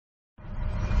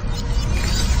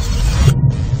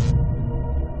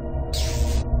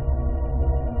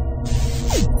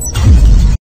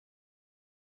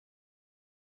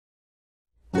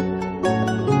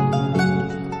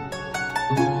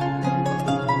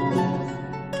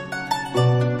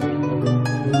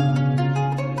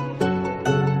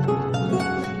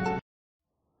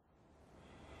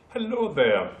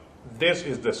This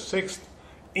is the 6th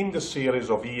in the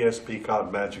series of ESP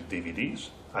card magic DVDs.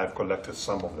 I've collected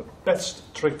some of the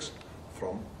best tricks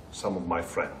from some of my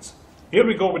friends. Here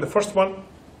we go with the first one.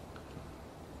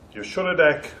 You show a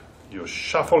deck, you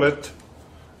shuffle it,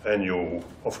 and you,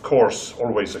 of course,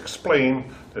 always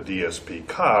explain the ESP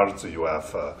cards. You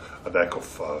have a deck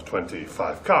of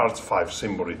 25 cards, 5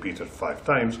 symbol repeated 5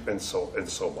 times, and so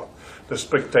on. The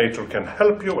spectator can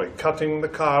help you by cutting the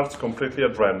cards completely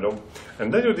at random,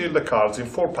 and then you deal the cards in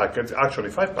 4 packets,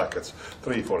 actually 5 packets,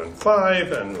 3, 4, and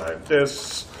 5, and like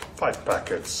this, 5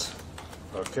 packets,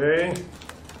 okay?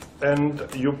 And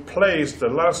you place the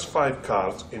last 5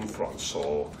 cards in front,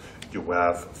 so you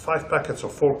have 5 packets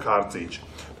of 4 cards each.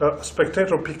 The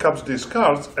spectator picks up these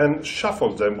cards and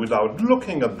shuffles them without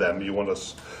looking at them. You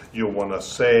wanna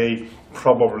say,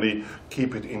 probably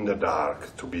keep it in the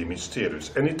dark to be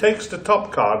mysterious. And he takes the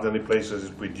top card and he places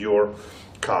it with your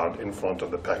card in front of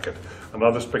the packet.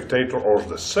 Another spectator, or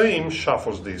the same,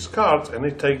 shuffles these cards and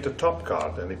he takes the top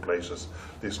card and he places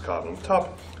this card on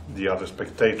top. The other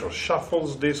spectator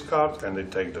shuffles these cards and they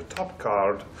take the top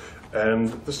card, and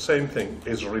the same thing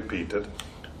is repeated.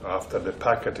 After the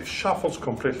packet is shuffled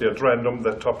completely at random,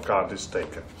 the top card is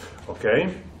taken.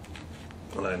 Okay?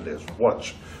 And this,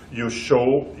 watch. You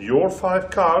show your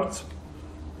 5 cards.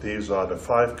 These are the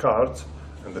 5 cards,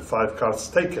 and the 5 cards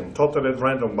taken totally at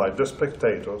random by the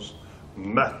spectators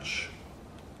match,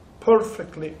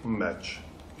 perfectly match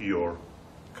your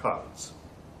cards.